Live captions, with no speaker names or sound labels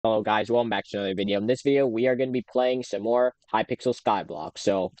Hello guys, welcome back to another video. In this video, we are going to be playing some more Hypixel SkyBlock.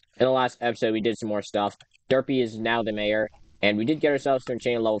 So, in the last episode, we did some more stuff. Derpy is now the mayor, and we did get ourselves to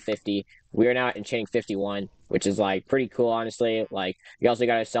enchaining level 50. We are now at enchaining 51, which is, like, pretty cool, honestly. Like, we also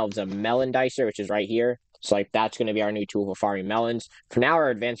got ourselves a melon dicer, which is right here. So, like, that's going to be our new tool for farming melons. For now, our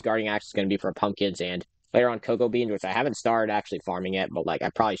advanced guarding axe is going to be for pumpkins, and later on cocoa beans, which I haven't started actually farming yet, but, like,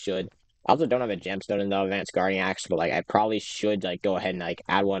 I probably should. I also don't have a gemstone in the advanced guarding axe, but like I probably should like go ahead and like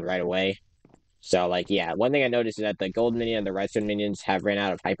add one right away. So like yeah, one thing I noticed is that the gold minion and the redstone minions have ran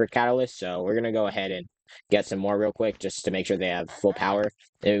out of hyper catalyst, so we're gonna go ahead and get some more real quick just to make sure they have full power.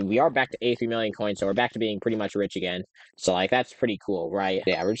 And we are back to 83 million coins, so we're back to being pretty much rich again. So like that's pretty cool, right?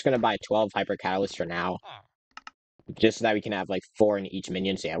 Yeah, we're just gonna buy 12 hyper catalysts for now, just so that we can have like 4 in each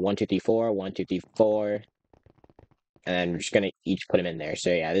minion. So yeah, 1, 2, 3, 4, 1, 2, 3, 4, and then we're just gonna each put them in there.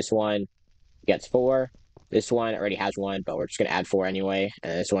 So yeah, this one gets 4. This one already has 1, but we're just going to add 4 anyway.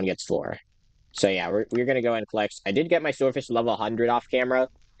 And this one gets 4. So yeah, we're going to go and collect. I did get my swordfish level 100 off camera,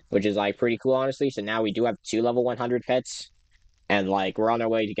 which is like pretty cool, honestly. So now we do have 2 level 100 pets. And like we're on our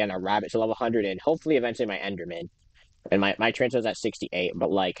way to getting a rabbit to level 100 and hopefully eventually my enderman. And my transfer's at 68,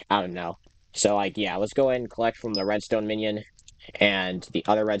 but like, I don't know. So like, yeah, let's go ahead and collect from the redstone minion and the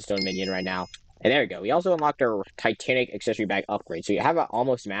other redstone minion right now. And there we go. We also unlocked our Titanic accessory bag upgrade. So you have it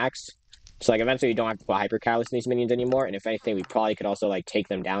almost maxed. So like eventually you don't have to put hyper catalyst in these minions anymore. And if anything, we probably could also like take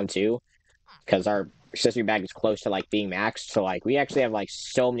them down too. Because our accessory bag is close to like being maxed. So like we actually have like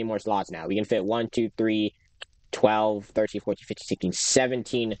so many more slots now. We can fit 1, 2, 3, 12, 13, 14, 15, 16,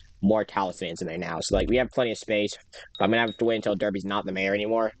 17 more talismans in there now. So like we have plenty of space. I'm gonna have to wait until Derby's not the mayor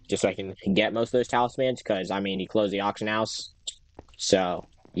anymore, just so I can get most of those talismans, because I mean he closed the auction house. So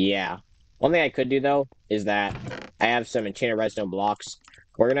yeah. One thing I could do though is that I have some enchanted redstone blocks.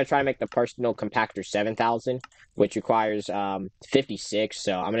 We're gonna try to make the personal compactor 7,000, which requires 56,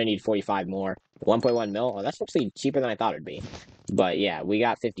 so I'm gonna need 45 more. 1.1 mil. Oh, that's actually cheaper than I thought it'd be. But yeah, we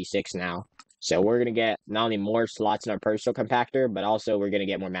got 56 now. So we're gonna get not only more slots in our personal compactor, but also we're gonna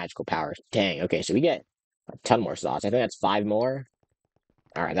get more magical powers. Dang, okay, so we get a ton more slots. I think that's 5 more.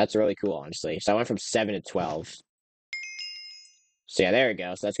 Alright, that's really cool, honestly. So I went from 7 to 12. So yeah, there we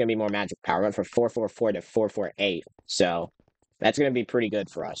go. So that's gonna be more magic power. I went from 444 to 448. So that's gonna be pretty good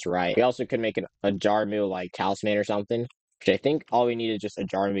for us, right? We also could make a Jarmu like talisman or something. Which I think all we need is just a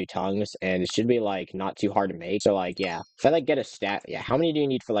Jarmu tongues, and it should be like not too hard to make. So like yeah. If I like get a stat, yeah, how many do you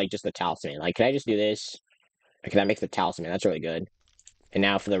need for like just the talisman? Like can I just do this? Or can I make the talisman? That's really good. And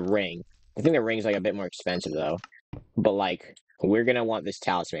now for the ring. I think the ring's like a bit more expensive though. But like we're gonna want this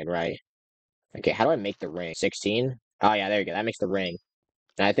talisman, right? Okay, how do I make the ring? 16? Oh yeah, there you go. That makes the ring.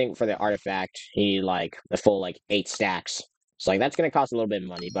 And I think for the artifact, you need like the full like 8 stacks. So like that's gonna cost a little bit of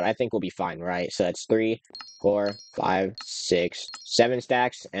money, but I think we'll be fine, right? So that's 3, 4, 5, 6, 7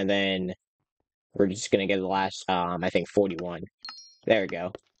 stacks, and then we're just gonna get the last I think 41. There we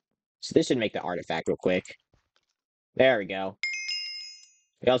go. So this should make the artifact real quick. There we go.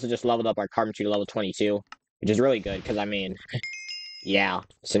 We also just leveled up our carpentry to level 22, which is really good because I mean, yeah.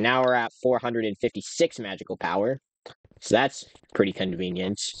 So now we're at 456 magical power. So that's pretty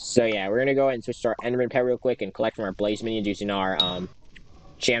convenient. So yeah, we're gonna go ahead and switch to our Enderman pet real quick and collect from our Blaze minions using our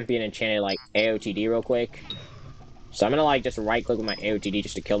champion enchanted like AOTD real quick. So I'm gonna like just right click with my AOTD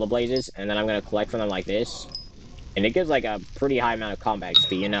just to kill the blazes, and then I'm gonna collect from them like this. And it gives like a pretty high amount of combat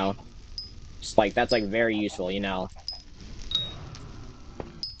XP, you know. It's like that's like very useful, you know.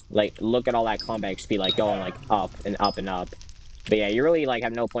 Like look at all that combat XP like going like up and up and up. But yeah, you really like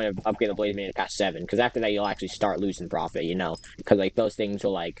have no point of upgrading the Blaze Minion past 7, because after that you'll actually start losing profit, you know, because like those things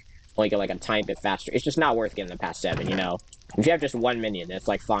will like only get like a tiny bit faster. It's just not worth getting them past 7, you know. If you have just one minion, it's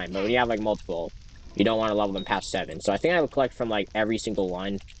like fine, but when you have like multiple, you don't want to level them past 7. So I think I would collect from like every single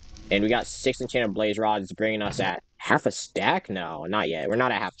one, and we got 6 enchanted blaze rods, bringing us at half a stack. No, not yet. We're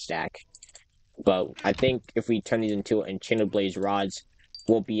not at half a stack, but I think if we turn these into enchanted blaze rods,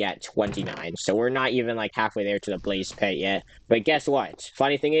 we'll be at 29. So we're not even like halfway there to the blaze pit yet. But guess what?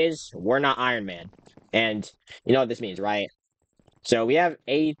 Funny thing is, we're not Iron Man. And you know what this means, right? So we have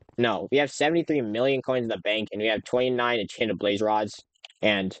we have 73 million coins in the bank, and we have 29 enchanted blaze rods.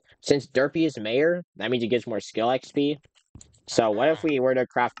 And since Derpy is mayor, that means it gives more skill XP. So what if we were to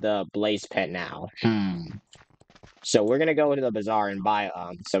craft the blaze pit now? So we're gonna go into the bazaar and buy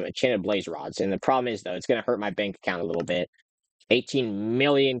some enchanted blaze rods. And the problem is though, it's gonna hurt my bank account a little bit. 18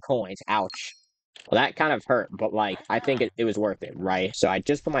 million coins. Ouch. Well, that kind of hurt, but like I think it was worth it, right? So I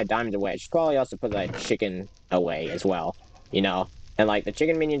just put my diamonds away. I should probably also put that chicken away as well, you know. And like the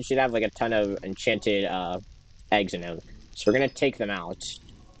chicken minions should have like a ton of enchanted eggs in them, so we're gonna take them out.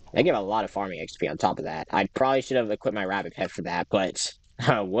 They give a lot of farming XP on top of that. I probably should have equipped my rabbit pet for that, but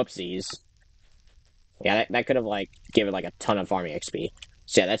Whoopsies. Yeah, that could have, like, given, like, a ton of farming XP.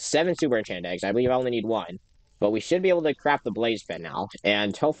 So yeah, that's 7 super enchanted eggs. I believe I only need 1. But we should be able to craft the blaze pet now.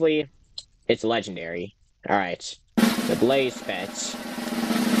 And hopefully, it's legendary. Alright. The blaze pet.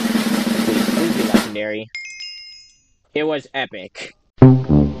 Please be legendary. It was epic.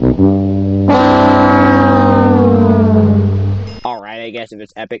 Alright, I guess if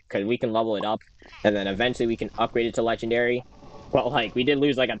it's epic, because we can level it up, and then eventually we can upgrade it to legendary. But, like, we did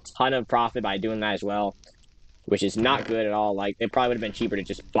lose, like, a ton of profit by doing that as well, which is not good at all. Like, it probably would have been cheaper to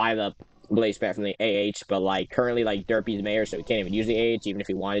just buy the blaze pet from the AH, but, like, currently, like, Derpy's mayor, so we can't even use the AH, even if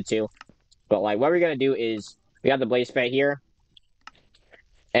we wanted to. But, like, what we're gonna do is, we got the blaze pet here,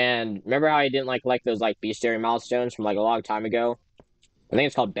 and remember how I didn't, like, collect those, like, bestiary milestones from, like, a long time ago? I think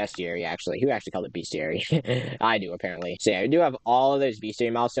it's called bestiary, actually. Who actually called it bestiary? I do, apparently. So yeah, I do have all of those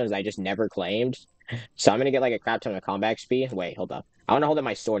bestiary milestones I just never claimed. So I'm gonna get, like, a crap ton of combat XP. Wait, hold up. I want to hold up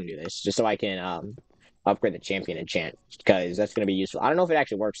my sword and do this, just so I can, upgrade the champion enchant, because that's gonna be useful. I don't know if it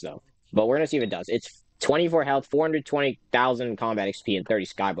actually works, though, but we're gonna see if it does. It's 24 health, 420,000 combat XP, and 30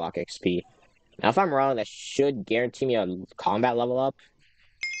 skyblock XP. Now, if I'm wrong, that should guarantee me a combat level up.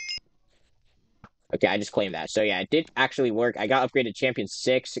 Okay, I just claimed that. So yeah, it did actually work. I got upgraded champion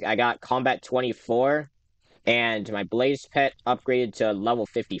 6. I got combat 24. And my blaze pet upgraded to level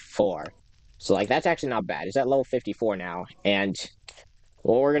 54. So, like, that's actually not bad. It's at level 54 now. And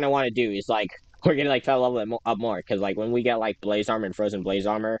what we're going to want to do is, like, we're going to, like, try to level it up more. Because, like, when we get, like, blaze armor and frozen blaze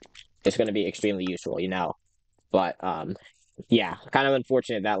armor, it's going to be extremely useful, you know? But, yeah, kind of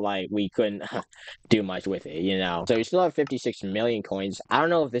unfortunate that, like, we couldn't do much with it, you know? So we still have 56 million coins. I don't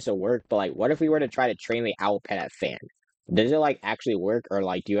know if this will work, but, like, what if we were to try to train the owl pet at fan? Does it, like, actually work, or,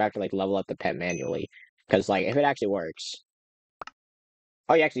 like, do you have to, like, level up the pet manually? Because, like, if it actually works...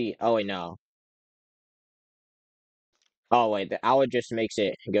 Oh, you actually... Oh, wait, no. Oh, wait, the owl just makes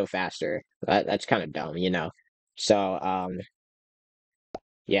it go faster. That's kind of dumb, you know? So,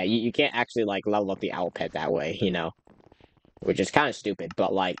 yeah, you can't actually, like, level up the owl pet that way, you know? Which is kind of stupid,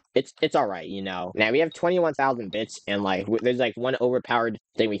 but, like, it's all right, you know. Now we have 21,000 bits, and, like, there's, like, one overpowered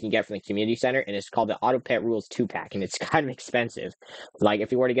thing we can get from the community center, and it's called the Auto Pet Rules 2-pack, and it's kind of expensive. Like,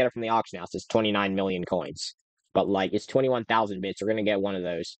 if we were to get it from the auction house, it's 29 million coins. But, like, it's 21,000 bits. We're gonna get one of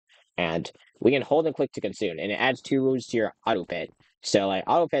those, and we can hold and click to consume, and it adds 2 rules to your Auto Pet. So, like,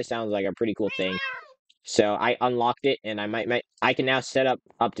 Auto Pet sounds like a pretty cool thing. So I unlocked it, and I can now set up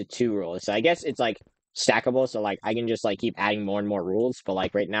to 2 rules. So I guess it's, like, stackable, so, like, I can just, like, keep adding more and more rules, but,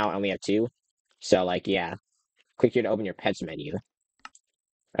 like, right now I only have 2. So, like, yeah. Click here to open your pets menu.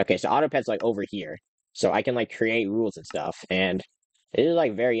 Okay, so auto pet's, like, over here. So I can, like, create rules and stuff, and it is,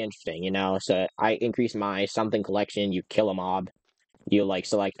 like, very interesting, you know? So I increase my something collection, you kill a mob, you, like,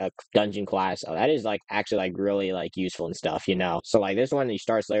 select a dungeon class. Oh, that is, like, actually, like, really, like, useful and stuff, you know? So, like, this one, you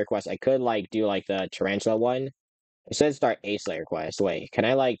start Slayer quest, I could, like, do, like, the tarantula one. It says start a Slayer quest. Wait, can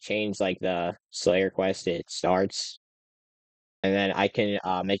I, like, change, like, the Slayer quest it starts? And then I can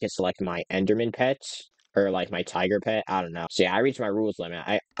make it select my Enderman pet, or, like, my tiger pet. I don't know. So, yeah, I reached my rules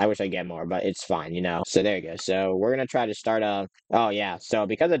limit. I wish I get more, but it's fine, you know? So, there you go. So, we're gonna try to start a... Oh, yeah. So,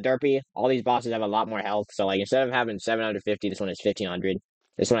 because of Derpy, all these bosses have a lot more health. So, like, instead of having 750, this one is 1,500.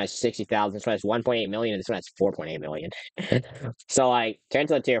 This one has 60,000. This one has 1.8 million. And this one has 4.8 million. So, like,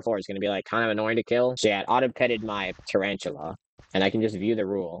 Tarantula Tier 4 is going to be, like, kind of annoying to kill. So, yeah, it auto-petted my Tarantula. And I can just view the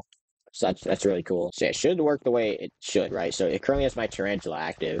rule. So that's really cool. So, yeah, it should work the way it should, right? So, it currently has my Tarantula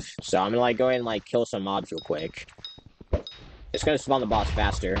active. So, I'm going to, like, go ahead and, like, kill some mobs real quick. It's going to spawn the boss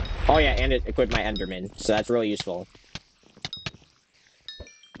faster. Oh, yeah, and it equipped my Enderman. So, that's really useful.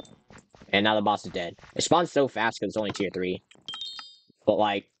 And now the boss is dead. It spawns so fast because it's only Tier 3. But,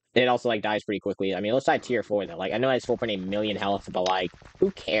 like, it also, like, dies pretty quickly. I mean, let's try Tier 4, though. Like, I know it has 4.8 million health, but, like, who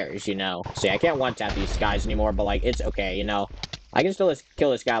cares, you know? So, yeah, I can't one-tap these guys anymore, but, like, it's okay, you know? I can still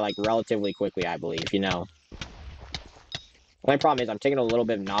kill this guy, like, relatively quickly, I believe, you know? Only problem is I'm taking a little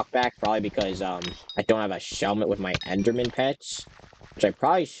bit of knockback, probably because, I don't have a Shelmet with my Enderman pets, which I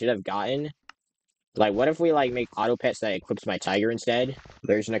probably should have gotten. Like, what if we, like, make auto pets that equips my tiger instead?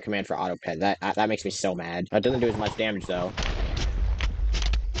 There's no command for auto pet. That makes me so mad. That doesn't do as much damage, though.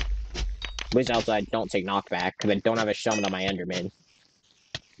 Which else I don't take knockback, because I don't have a Shelmet on my Enderman.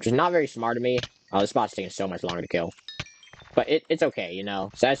 Which is not very smart of me. Oh, this bot's taking so much longer to kill. But it's okay, you know?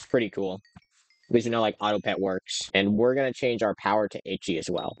 So that's pretty cool. At least we know, like, auto pet works. And we're gonna change our power to HE as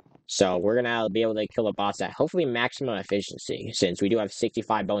well. So we're gonna be able to kill a boss at hopefully maximum efficiency, since we do have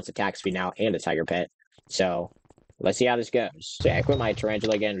 65 bonus attack speed now and a tiger pet. So let's see how this goes. So yeah, I quit my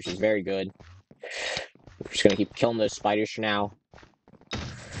tarantula again, which is very good. We're just gonna keep killing those spiders for now.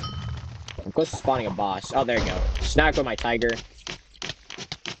 I'm close to spawning a boss. Oh, there you go. Snack with my tiger.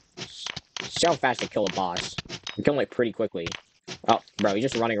 See how fast I kill a boss. I kill him, like, pretty quickly. Oh, bro, he's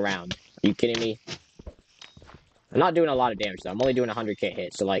just running around. Are you kidding me? I'm not doing a lot of damage, though. I'm only doing 100k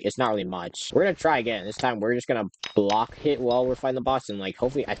hit, so, like, it's not really much. We're gonna try again. This time, we're just gonna block hit while we're fighting the boss, and, like,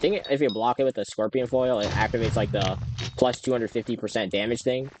 hopefully... I think if you block it with the scorpion foil, it activates, like, the plus 250% damage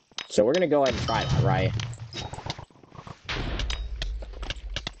thing. So we're gonna go ahead and try that, right?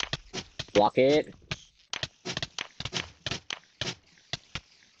 Block it.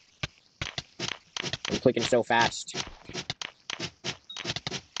 I'm clicking so fast.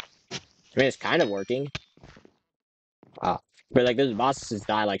 I mean, it's kind of working. But, like, those bosses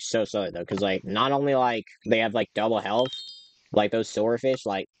die, like, so slowly, though. Because, like, not only, like, they have, like, double health, like, those swordfish,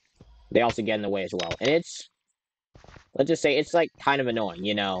 like, they also get in the way as well. And it's... Let's just say, it's, like, kind of annoying,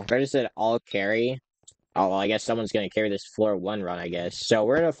 you know? If I just said all carry... Oh, well, I guess someone's gonna carry this floor 1 run, I guess. So,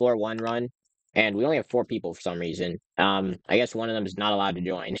 we're in a floor 1 run. And we only have 4 people for some reason. I guess one of them is not allowed to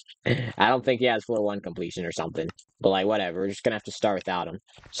join. I don't think he has floor 1 completion or something. But, like, whatever. We're just gonna have to start without him.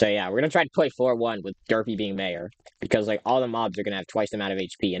 So, yeah, we're gonna try to play floor 1 with Derpy being mayor. Because, like, all the mobs are gonna have twice the amount of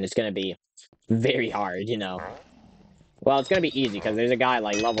HP. And it's gonna be very hard, you know? Well, it's gonna be easy, because there's a guy,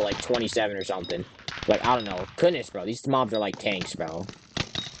 like, level, like, 27 or something. Like, I don't know. Goodness, bro. These mobs are like tanks, bro.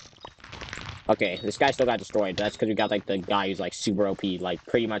 Okay, this guy still got destroyed. That's because we got, like, the guy who's, like, super OP, like,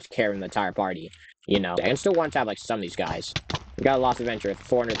 pretty much carrying the entire party. You know? I can still one-tap, like, some of these guys. We got a Lost Adventure with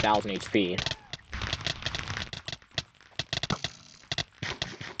 400,000 HP.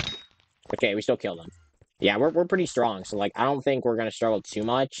 Okay, we still killed him. Yeah, we're pretty strong, so, like, I don't think we're gonna struggle too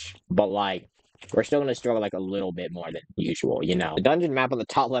much, but, like, we're still gonna struggle, like, a little bit more than usual, you know? The dungeon map on the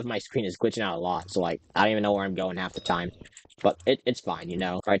top left of my screen is glitching out a lot, so, like, I don't even know where I'm going half the time. But it's fine, you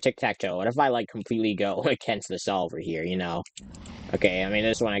know? Alright, tic-tac-toe. What if I, like, completely go against the solver here, you know? Okay, I mean,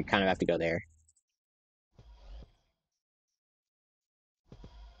 this one I kind of have to go there.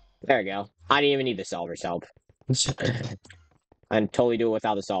 There we go. I didn't even need the solver's help. I can totally do it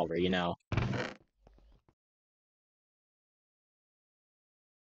without the solver, you know?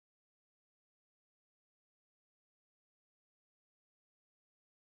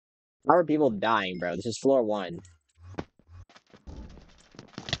 How are people dying, bro? This is floor 1.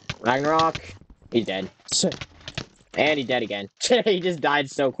 Ragnarok? He's dead. And he's dead again. He just died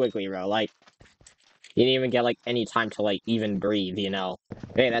so quickly, bro. Like, he didn't even get, like, any time to, like, even breathe, you know?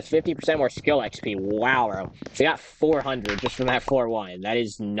 Hey, that's 50% more skill XP. Wow, bro. We got 400 just from that floor 1. That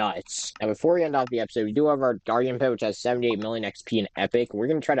is nuts. Now, before we end off the episode, we do have our Guardian Pet, which has 78 million XP in Epic. We're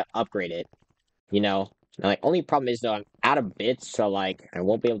gonna try to upgrade it, you know? Now, like, only problem is, though, I'm out of bits, so, like, I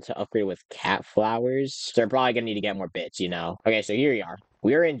won't be able to upgrade with cat flowers. So, we're probably gonna need to get more bits, you know? Okay, so here we are.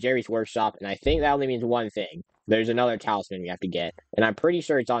 We are in Jerry's workshop, and I think that only means one thing. There's another talisman we have to get. And I'm pretty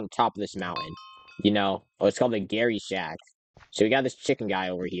sure it's on top of this mountain. You know? Oh, it's called the Gary Shack. So, we got this chicken guy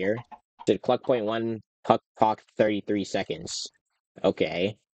over here. Did cluck point 1, cluck cock 33 seconds.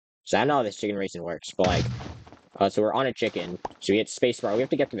 Okay. So, I don't know how this chicken racing works, but, like... so we're on a chicken. So we hit spacebar. We have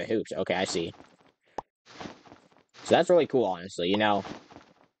to get through the hoops. Okay, I see. So that's really cool, honestly, you know?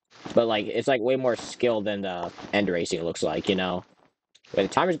 But, like, it's, like, way more skill than the end racing, it looks like, you know? Wait,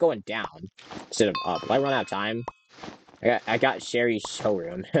 the timer's going down instead of up. If I run out of time... I got Sherry's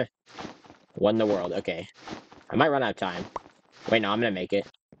showroom. Won the world. Okay. I might run out of time. Wait, no, I'm gonna make it.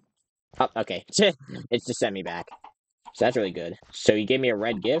 Oh, okay. It's just sent me back. So that's really good. So you gave me a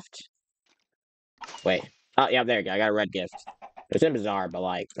red gift? Wait. Oh, yeah, there you go. I got a red gift. It's been bizarre, but,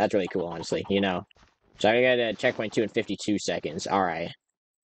 like, that's really cool, honestly, you know? So I got a checkpoint 2 in 52 seconds. Alright.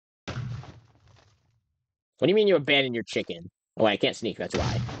 What do you mean you abandoned your chicken? Oh, wait, I can't sneak, that's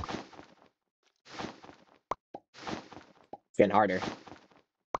why. It's getting harder.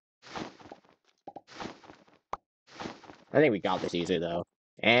 I think we got this easily, though.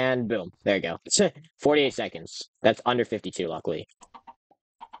 And boom. There you go. 48 seconds. That's under 52, luckily.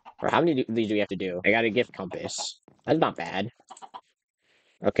 Or how many of these do we have to do? I got a gift compass. That's not bad.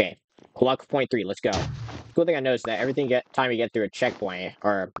 Okay. Cluck point 3, let's go. Cool thing I noticed that time you get through a checkpoint,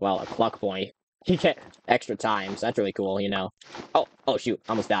 or, well, a cluck point, you get extra time, so that's really cool, you know? Oh, shoot.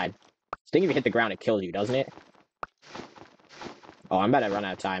 Almost died. I think if you hit the ground, it kills you, doesn't it? Oh, I'm about to run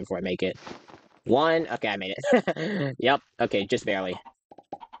out of time before I make it. 1. Okay, I made it. Yep. Okay, just barely.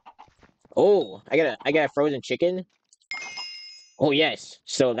 Oh, I got a frozen chicken. Oh, yes.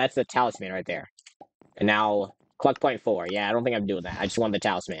 So that's the talisman right there. And now, cluck point 4. Yeah, I don't think I'm doing that. I just want the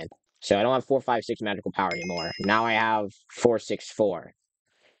talisman. So I don't have 456 magical power anymore. Now I have 464.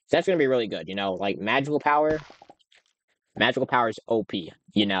 So that's gonna be really good, you know? Like, magical power is OP,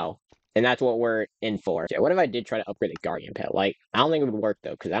 you know? And that's what we're in for. So what if I did try to upgrade the Guardian Pet? Like, I don't think it would work,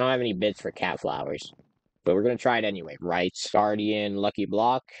 though, because I don't have any bits for cat flowers. but we're gonna try it anyway, right? Guardian, Lucky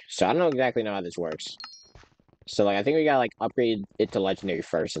Block. So I don't exactly know how this works. So like I think we gotta like upgrade it to legendary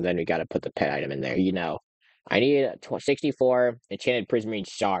first, and then we gotta put the pet item in there. I need 64 enchanted prismarine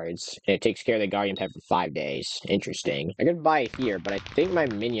shards, and it takes care of the guardian pet for 5 days. Interesting. I could buy it here, but I think my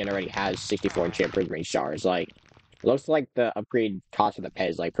minion already has 64 enchanted prismarine shards. Like, looks like the upgrade cost of the pet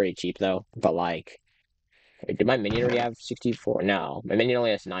is like pretty cheap though. But like, wait, did my minion already have 64? No, my minion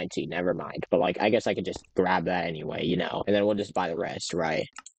only has 19. Never mind. But like, I guess I could just grab that anyway, and then we'll just buy the rest, right?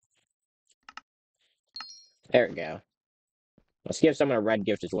 There we go. Let's give someone a red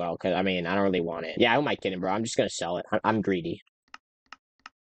gift as well, because, I mean, I don't really want it. Yeah, who am I kidding, bro? I'm just going to sell it. I'm greedy.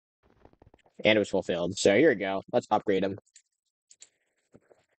 And it was fulfilled. So here we go. Let's upgrade him.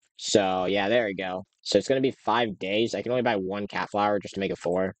 So, yeah, there we go. So it's going to be 5 days. I can only buy one cat flower just to make it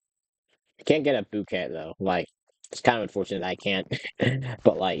 4. I can't get a bouquet, though. Like, it's kind of unfortunate that I can't.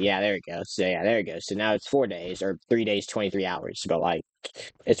 But, like, yeah, there we go. So, yeah, there we go. So now it's 4 days, or 3 days, 23 hours. But, like,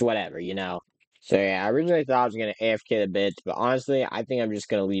 it's whatever. So yeah, I originally thought I was gonna AFK a bit, but honestly, I think I'm just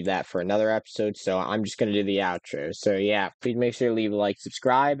gonna leave that for another episode. So I'm just gonna do the outro. So yeah, please make sure to leave a like,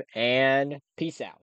 subscribe, and peace out.